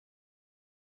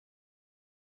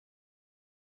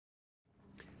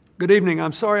Good evening.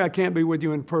 I'm sorry I can't be with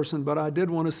you in person, but I did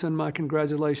want to send my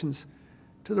congratulations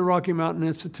to the Rocky Mountain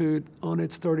Institute on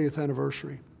its 30th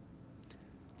anniversary.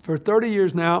 For 30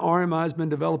 years now, RMI has been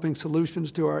developing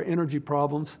solutions to our energy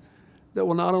problems that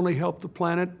will not only help the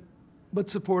planet,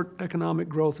 but support economic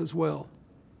growth as well.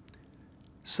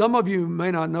 Some of you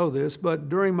may not know this, but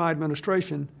during my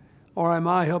administration,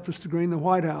 RMI helped us to green the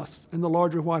White House and the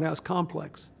larger White House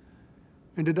complex.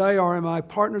 And today, RMI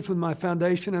partners with my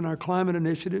foundation and our climate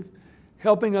initiative,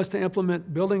 helping us to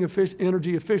implement building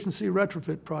energy efficiency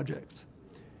retrofit projects.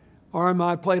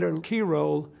 RMI played a key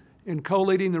role in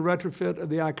co-leading the retrofit of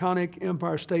the iconic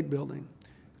Empire State Building,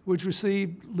 which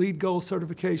received LEED Gold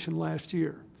certification last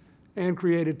year and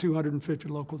created 250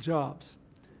 local jobs.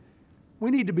 We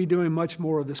need to be doing much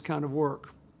more of this kind of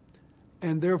work,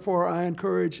 and therefore I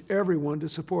encourage everyone to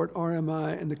support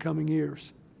RMI in the coming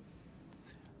years.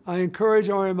 I encourage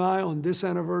RMI on this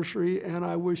anniversary, and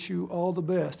I wish you all the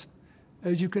best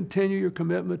as you continue your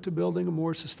commitment to building a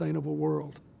more sustainable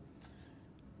world.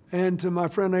 And to my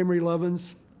friend Amory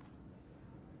Lovins,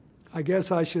 I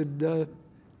guess I should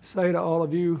say to all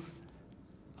of you,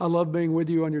 I love being with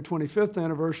you on your 25th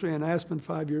anniversary in Aspen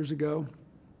 5 years ago.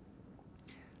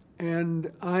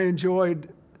 And I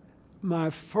enjoyed my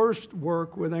first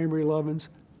work with Amory Lovins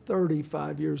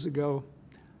 35 years ago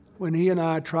when he and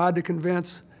I tried to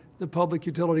convince the Public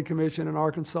Utility Commission in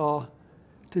Arkansas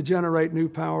to generate new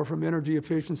power from energy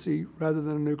efficiency rather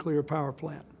than a nuclear power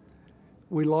plant.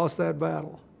 We lost that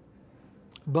battle.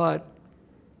 But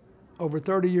over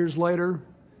 30 years later,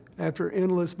 after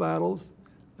endless battles,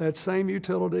 that same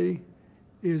utility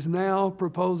is now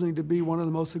proposing to be one of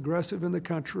the most aggressive in the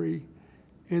country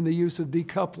in the use of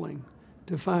decoupling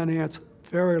to finance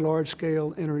very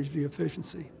large-scale energy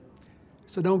efficiency.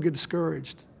 So don't get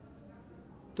discouraged.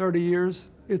 30 years,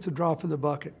 it's a drop in the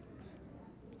bucket.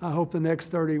 I hope the next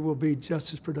 30 will be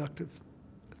just as productive.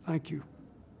 Thank you.